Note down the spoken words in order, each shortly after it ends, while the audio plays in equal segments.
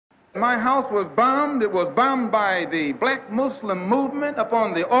My house was bombed. It was bombed by the black Muslim movement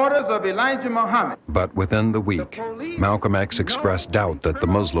upon the orders of Elijah Muhammad. But within the week, Malcolm X expressed doubt that the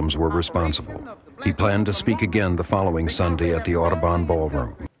Muslims were responsible. He planned to speak again the following Sunday at the Audubon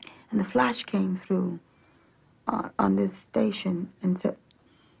Ballroom. And the flash came through on this station and said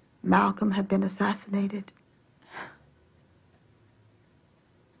Malcolm had been assassinated.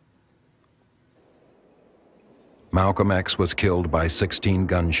 Malcolm X was killed by 16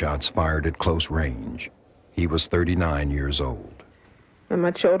 gunshots fired at close range. He was 39 years old. And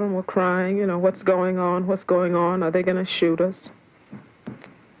my children were crying, you know, what's going on? What's going on? Are they going to shoot us?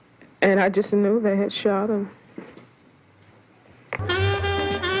 And I just knew they had shot him.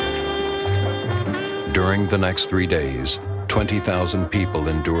 During the next 3 days, 20,000 people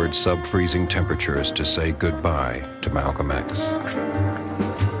endured sub-freezing temperatures to say goodbye to Malcolm X.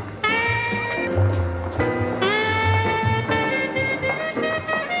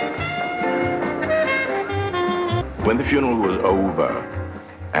 When the funeral was over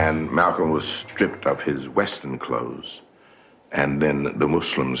and Malcolm was stripped of his Western clothes, and then the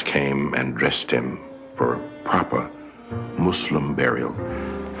Muslims came and dressed him for a proper Muslim burial,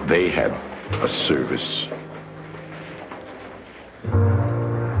 they had a service. We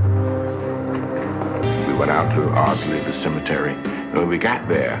went out to Ardsley, the cemetery, and when we got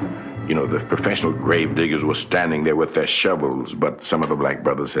there, you know, the professional grave diggers were standing there with their shovels, but some of the black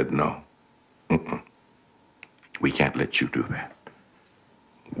brothers said, no. We can't let you do that.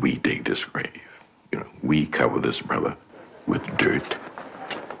 We dig this grave. You know, we cover this brother with dirt.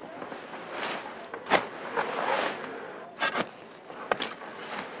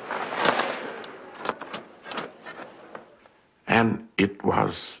 And it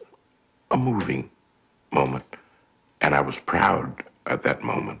was a moving moment. And I was proud at that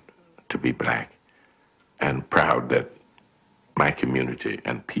moment to be black, and proud that my community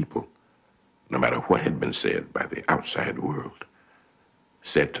and people, no matter what had been said by the outside world,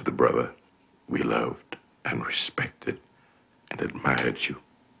 said to the brother we loved and respected and admired you.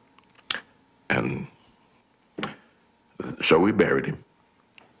 And so we buried him.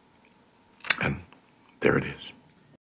 And there it is.